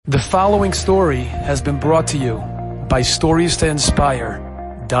The following story has been brought to you by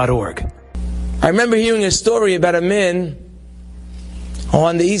StoriesToInspire.org. I remember hearing a story about a man who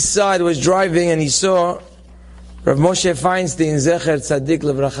on the east side was driving and he saw Rav Moshe Feinstein, Zecher Tzadik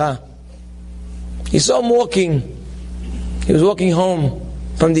Levracha. He saw him walking. He was walking home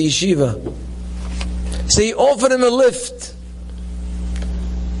from the yeshiva. So he offered him a lift.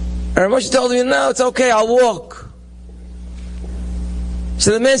 And Rav Moshe told him, no, it's okay, I'll walk.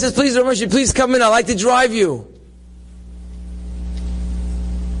 So the man says, please, Rav Moshe, please come in, I'd like to drive you.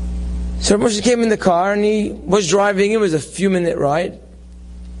 So Rav Moshe came in the car and he was driving. It was a few-minute ride.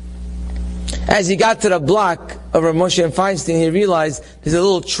 As he got to the block of Rav Moshe and Feinstein, he realized there's a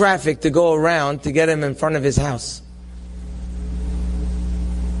little traffic to go around to get him in front of his house.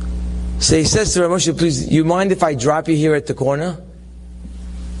 So he says to Rav Moshe, please, you mind if I drop you here at the corner?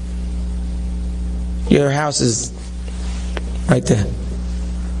 Your house is right there.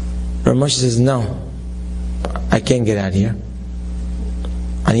 Rav Moshe says, no, I can't get out here.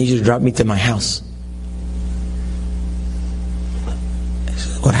 I need you to drop me to my house.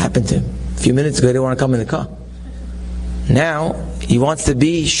 What happened to him? A few minutes ago, he didn't want to come in the car. Now, he wants to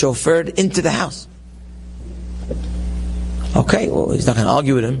be chauffeured into the house. Okay, well, he's not going to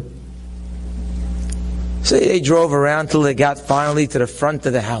argue with him. So they drove around till they got finally to the front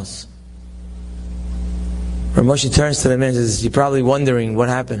of the house. Rav Moshe turns to the man and says, you're probably wondering what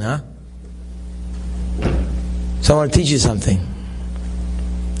happened, huh? So I want to teach you something.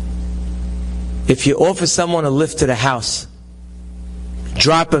 If you offer someone a lift to the house,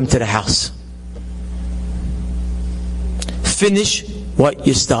 drop him to the house. Finish what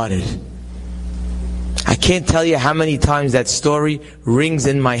you started. I can't tell you how many times that story rings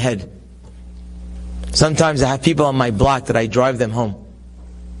in my head. Sometimes I have people on my block that I drive them home.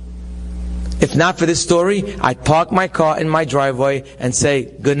 If not for this story, I'd park my car in my driveway and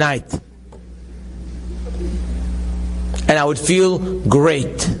say, good night. And I would feel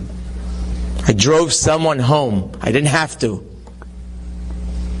great. I drove someone home. I didn't have to.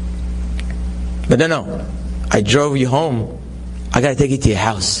 But no. I drove you home. I got to take you to your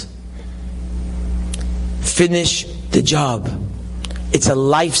house. Finish the job. It's a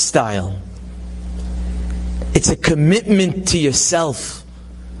lifestyle. It's a commitment to yourself.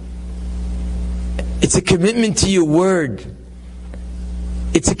 It's a commitment to your word.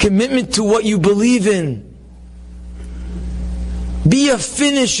 It's a commitment to what you believe in. Be a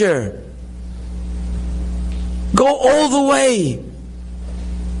finisher. Go all the way.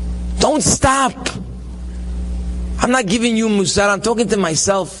 Don't stop. I'm not giving you musar, I'm talking to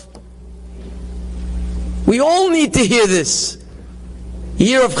myself. We all need to hear this.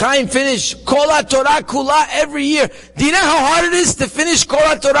 Year of Chaim finish Kol HaTorah Kula every year. Do you know how hard it is to finish Kol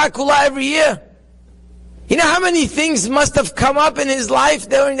HaTorah Kula every year? You know how many things must have come up in his life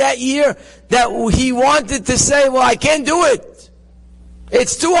during that year that he wanted to say, well, I can't do it.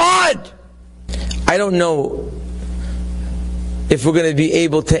 It's too hard. I don't know if we're going to be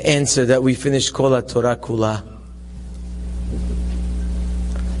able to answer that we finished Kol HaTorah Kula.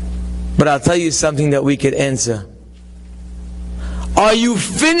 But I'll tell you something that we could answer. Are you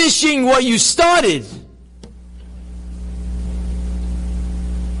finishing what you started?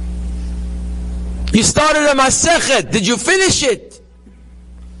 You started a Masechet. Did you finish it?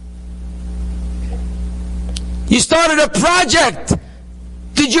 You started a project.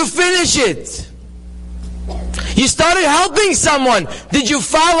 Did you finish it? You started helping someone. Did you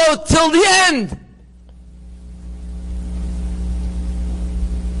follow till the end?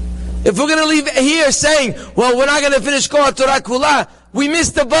 If we're going to leave here saying, well, we're not going to finish Kol HaTorah Kula, we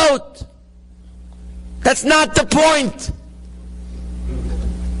missed the boat. That's not the point.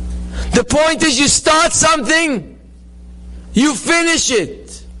 The point is you start something, you finish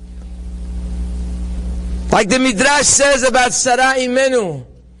it. Like the Midrash says about Sarah Imenu,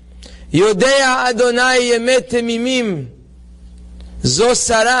 Yodea Adonai Yemet Temimim, Zo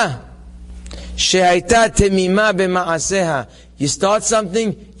Sarah, She'aita Temima B'ma'aseha. You start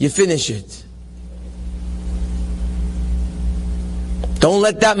something, you finish it. Don't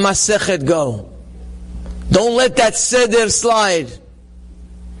let that Masechet go. Don't let that Seder slide.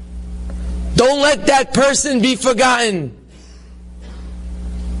 Don't let that person be forgotten.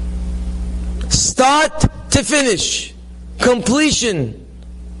 Start to finish. Completion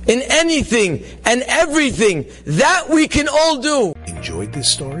in anything and everything. That we can all do. Enjoyed this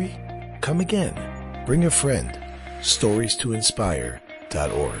story? Come again. Bring a friend.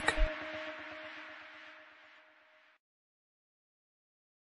 StoriesToInspire.org